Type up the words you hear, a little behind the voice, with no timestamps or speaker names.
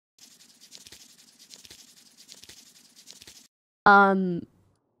I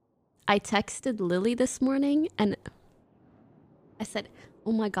texted Lily this morning and I said,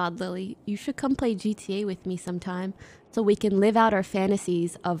 oh my god, Lily, you should come play GTA with me sometime so we can live out our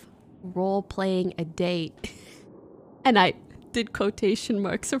fantasies of role-playing a date. And I did quotation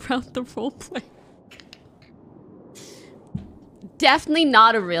marks around the role-play. Definitely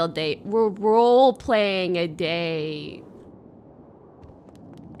not a real date. We're role-playing a date.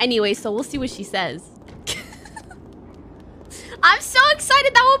 Anyway, so we'll see what she says. I'm so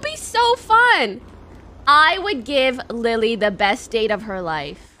excited. That will be so fun. I would give Lily the best date of her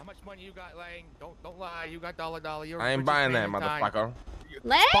life. How much money you got, Lang? Don't lie. You got dollar. You're I ain't buying that, motherfucker.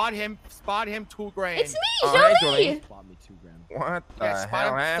 Lang? Spot him 2 grand. It's me, Jolie. Spot me 2 grand. What the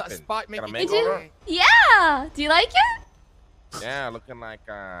hell happened? Spot me. Did you? Yeah. Do you like it? Yeah, looking like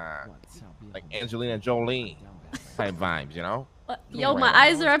Angelina Jolie type vibes, you know? Yo, my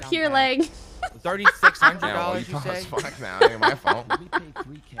eyes are up here, Lang. $3,600, you say? Fuck now, it ain't my fault.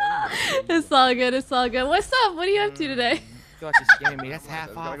 It's all good. It's all good. What's up? What are you up to today? You're just scamming me. That's half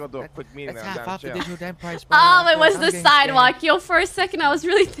off. Gotta go do a quick meeting. That's half off the digital damn price. Oh, it was the sidewalk. Yo, for a second, I was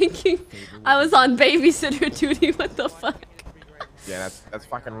really thinking I was on babysitter duty. What the fuck? Yeah, that's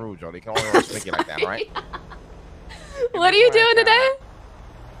fucking rude, Jolie. You can only roll sticky like that, right? What are you doing today?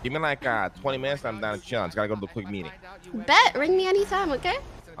 Give me like 20 minutes and I'm down to chill. Just gotta go to a quick meeting. Bet. Ring me anytime, okay?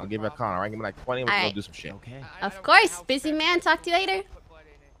 I'll give you a call, alright? Give me like 20 minutes to go do some shit. Okay. Of course. Busy man. Talk to you later.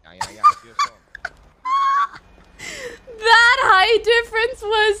 Yeah. See you soon. That height difference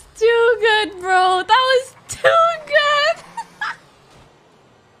was too good, bro. That was too good.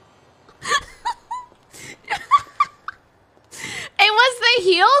 It was the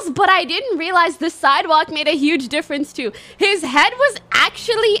heels, but I didn't realize the sidewalk made a huge difference too. His head was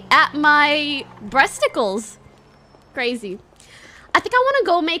actually at my breasticles. Crazy. I think I want to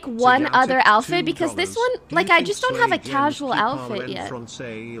go make one other outfit because this one, like, I just don't have a casual outfit yet.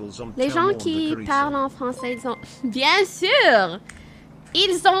 Les gens qui parlent en français, ils ont... Bien sûr!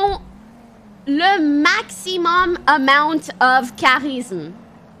 Ils ont le maximum amount of charisme.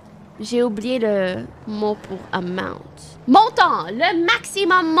 J'ai oublié le mot pour amount. Montant! Le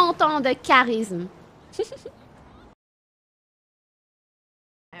maximum montant de charisme.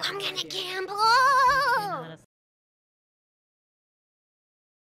 I'm gonna gamble!